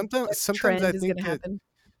mean, Sometimes, what trend is gonna happen.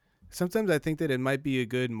 sometimes I think that it might be a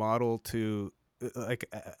good model to, like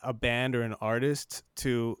a band or an artist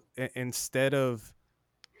to, instead of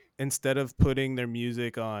putting their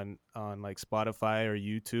music on like Spotify or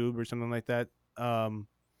YouTube or something like that, um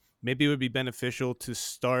maybe it would be beneficial to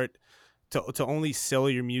start to only sell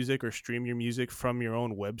your music or stream your music from your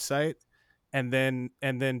own website, and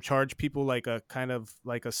then charge people like a kind of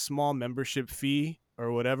like a small membership fee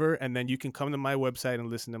or whatever, and then you can come to my website and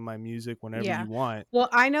listen to my music whenever Yeah. you want, Well,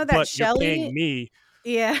 I know that but you're paying Shelly, me.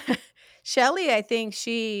 yeah, Shelly, I think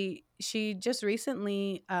she just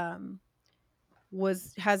recently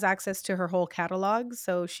has access to her whole catalog,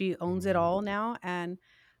 so she owns it all now, and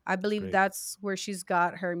I That's believe great. that's where she's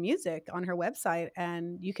got her music on her website,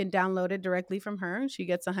 and you can download it directly from her. She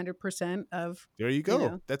gets 100% of, There you you go. know,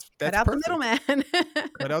 cut That's out the perfect. middleman.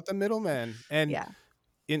 Cut out the middleman. And Yeah.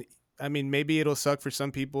 in I mean, maybe it'll suck for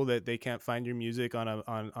some people that they can't find your music on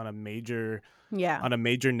a major Yeah.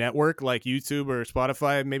 network like YouTube or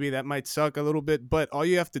Spotify. Maybe that might suck a little bit, but all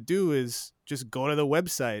you have to do is just go to the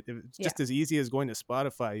website. It's Yeah. just as easy as going to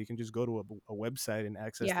Spotify. You can just go to a website and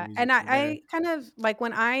access the Yeah. music And I, from there. I kind of like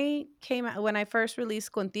when I came out, when I first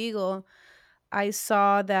released Contigo, I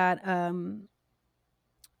saw that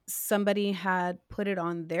somebody had put it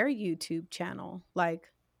on their YouTube channel.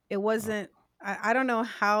 Like it Oh, wasn't, I don't know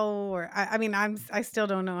how, or I mean, I still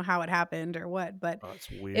don't know how it happened or what, but oh, it's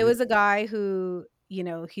it weird. was a guy who,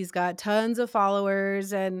 he's got tons of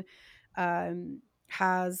followers and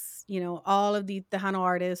has, all of the Tejano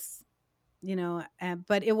artists,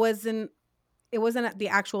 but it wasn't the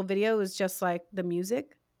actual video, it was just like the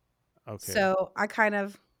music. Okay. So I kind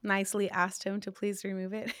of nicely asked him to please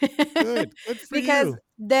remove it Good for because you.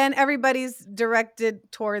 then everybody's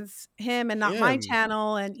directed towards him and not my Him.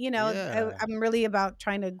 channel. And, Yeah. I'm really about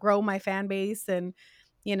trying to grow my fan base. And,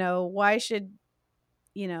 why should,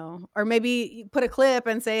 or maybe put a clip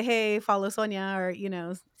and say, hey, follow Sonia, or,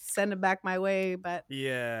 send it back my way. But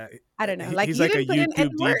Yeah. I don't know. Like, He's you like a didn't put in any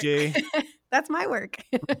YouTube DJ. work. That's my work.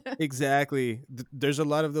 Exactly. There's a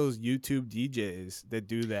lot of those YouTube DJs that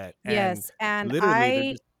do that, and Yes. And literally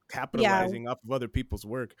they're just yeah, capitalizing off of other people's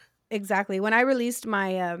work. exactly. When I released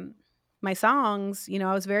my songs,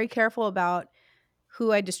 I was very careful about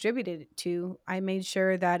who I distributed it to. I made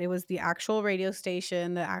sure that it was the actual radio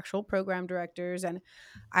station, the actual program directors, and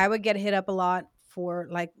I would get hit up a lot for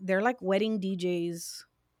like they're like wedding DJs,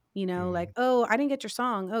 like, Mm, "Oh, I didn't get your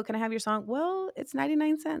song. Oh, can I have your song?" Well, it's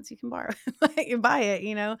 99 cents. You can borrow like you buy it,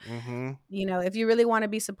 mm-hmm. if you really want to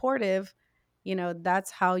be supportive,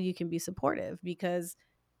 that's how you can be supportive because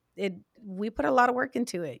we put a lot of work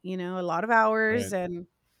into it, a lot of hours. Right.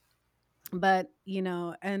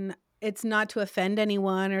 And it's not to offend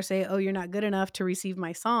anyone or say, oh, you're not good enough to receive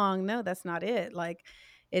my song. No, that's not it. Like,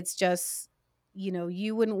 it's just,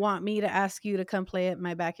 you wouldn't want me to ask you to come play at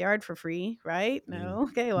my backyard for free, right? Mm, No.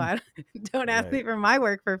 Okay, well, don't ask right. me for my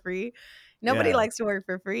work for free. Nobody Yeah. likes to work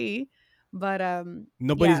for free. But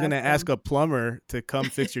Nobody's yeah, gonna so ask a plumber to come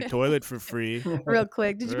fix your toilet for free, real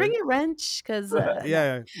quick, did you bring right? your wrench? Because no.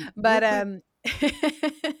 Yeah. Real But quick.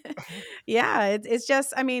 yeah, it's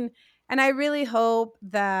just, I mean, and I really hope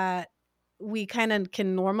that we kind of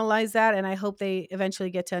can normalize that, and I hope they eventually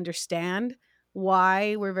get to understand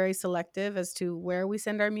why we're very selective as to where we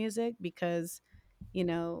send our music, because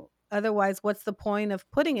otherwise, what's the point of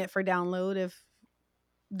putting it for download if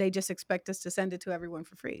they just expect us to send it to everyone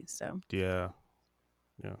for free? So Yeah.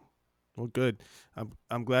 Yeah. Well, good.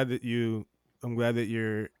 I'm glad that you're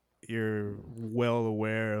well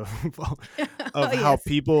aware of oh of how yes,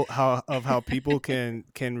 people can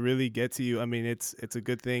really get to you. I mean, it's a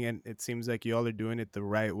good thing, and it seems like y'all are doing it the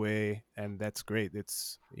right way, and that's great.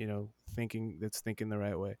 It's thinking the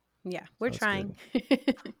right way. yeah, we're So that's good.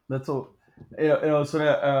 trying. That's all.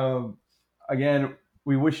 So again,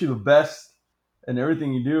 we wish you the best in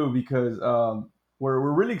everything you do because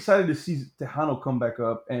we're really excited to see Tejano come back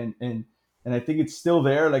up, and I think it's still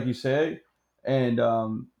there, like you say. And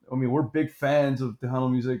I mean, we're big fans of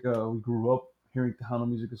Tejano music. We grew up hearing Tejano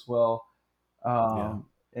music as well. Yeah.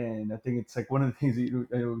 And I think it's like one of the things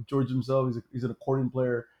George himself, he's an accordion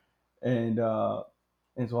player, and uh,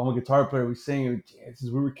 and so I'm a guitar player. We sing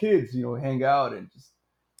since we were kids, hang out and just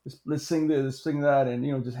let's sing this, let's sing that,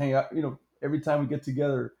 and just hang out. Every time we get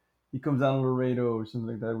together, he comes down to Laredo or something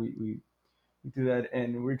like that. We do that,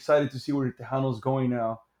 and we're excited to see where Tejano's going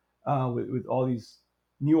now with all these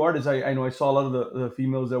new artists. I know I saw a lot of the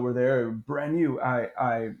females that were there, brand new.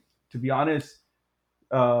 I to be honest,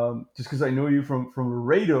 just because I know you from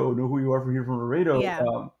Laredo, know who you are from here from Laredo. Yeah.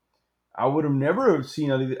 I would have never have seen.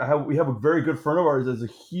 We have a very good friend of ours that's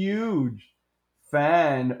a huge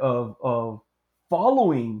fan of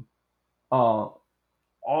following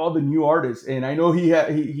all the new artists, and I know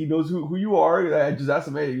he knows who you are. I just asked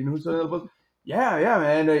him, hey, you know who Sonja De La Paz? Yeah,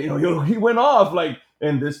 man. He went off like,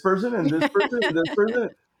 and this person and this person and this person,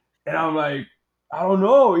 and I'm like, I don't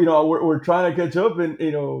know. We're trying to catch up, and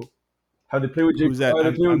how they play with Who's that? how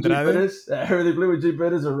they play with Jay Andrade? Perez, how they play with Jay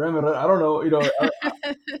Perez or Ram Herrera. I don't know.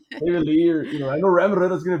 David Lee, or I know Ram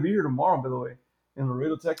Herrera's gonna be here tomorrow, by the way, in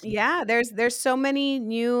Laredo, Texas. Yeah, there's so many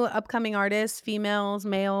new upcoming artists, females,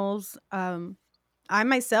 males. I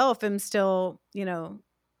myself am still,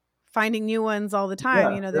 finding new ones all the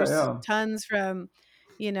time. Yeah, yeah, There's yeah. tons from,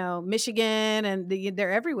 Michigan, and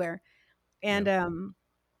they're everywhere. And Yeah.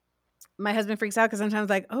 My husband freaks out because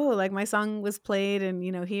sometimes, like, oh, like my song was played, and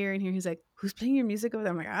here and here. He's like, "Who's playing your music over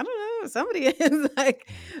there?" I'm like, "I don't know, somebody is." Like,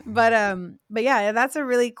 but yeah, that's a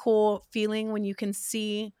really cool feeling when you can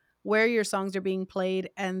see where your songs are being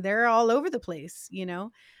played, and they're all over the place, and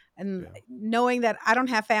Yeah. knowing that I don't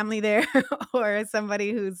have family there or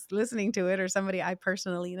somebody who's listening to it or somebody I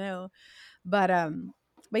personally know, but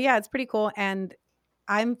yeah, it's pretty cool, and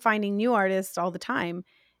I'm finding new artists all the time,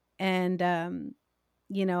 and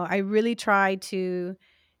I really try to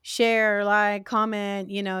share, like, comment,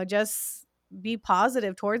 just be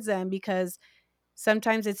positive towards them, because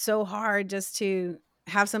sometimes it's so hard just to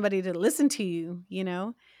have somebody to listen to you.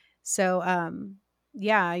 So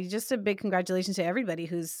yeah, just a big congratulations to everybody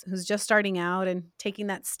who's just starting out and taking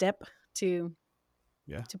that step to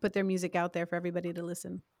Yeah. to put their music out there for everybody to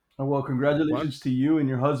listen. Well, congratulations to you and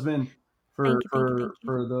your husband for Thank you, thank you,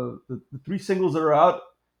 thank you. the 3 singles that are out.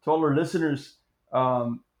 To all our listeners,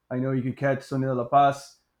 I know you can catch Sonja De La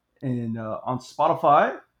Paz on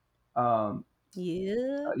Spotify. Um,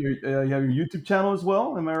 Yeah. you have your YouTube channel as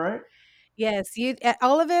well. Am I right? Yes,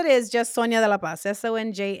 all of it is just Sonia De La Paz,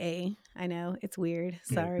 Sonja. I know it's weird.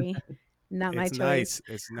 Yeah. Sorry, not my It's choice, nice.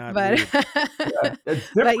 It's not but weird. Yeah, it's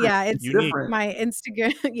but different. yeah, It's it's Unique. different. my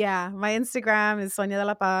Instagram. Yeah, my Instagram is Sonia De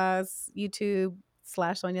La Paz.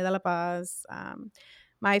 YouTube/Sonia De La Paz.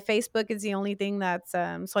 My Facebook is the only thing that's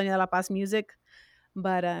Sonia De La Paz Music.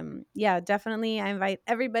 But yeah, definitely, I invite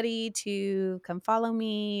everybody to come follow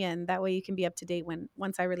me, and that way you can be up to date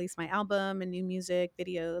once I release my album and new music,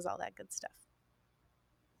 videos, all that good stuff.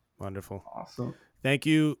 Wonderful. Awesome. Thank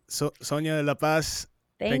you, Sonja De La Paz.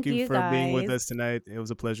 Thank Thank you you, for being with guys. us tonight. It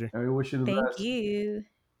was a pleasure. And we wish you the Thank best. you.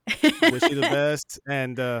 Wish you the best.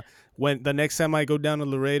 And when the next time I go down to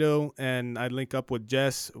Laredo and I link up with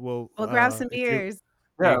Jess, We'll grab some if you beers.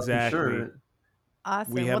 Yeah, for exactly, sure. we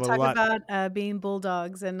Awesome. have We'll a talk lot. about being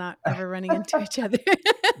bulldogs and not ever running into each other.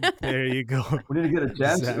 There you go. We need to get a jam.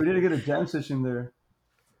 We Exactly. need to get a jam session there.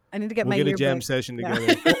 I need to get We'll my get a yearbook. jam session Yeah.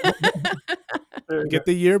 together. There you Get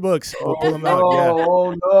go. the yearbooks. We'll pull them no! out. Yeah.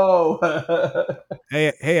 Oh no!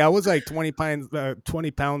 Hey, I was like 20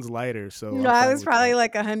 pounds lighter, so No, I'm I fine was with probably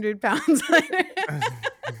like 100 pounds lighter. that.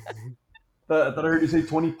 I thought I heard you say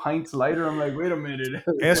 20 pints lighter. I'm like, wait a minute.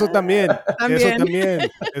 Eso también. Eso También. también.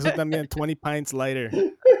 Eso también. 20 pints lighter.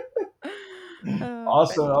 Awesome. Funny.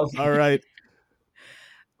 Awesome. All right.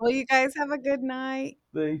 Well, you guys have a good night.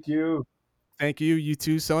 Thank you. Thank you. You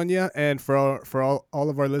too, Sonia. And for all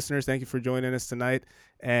of our listeners, thank you for joining us tonight.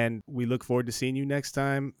 And we look forward to seeing you next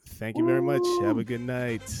time. Thank you very much. Have a good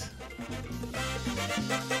night.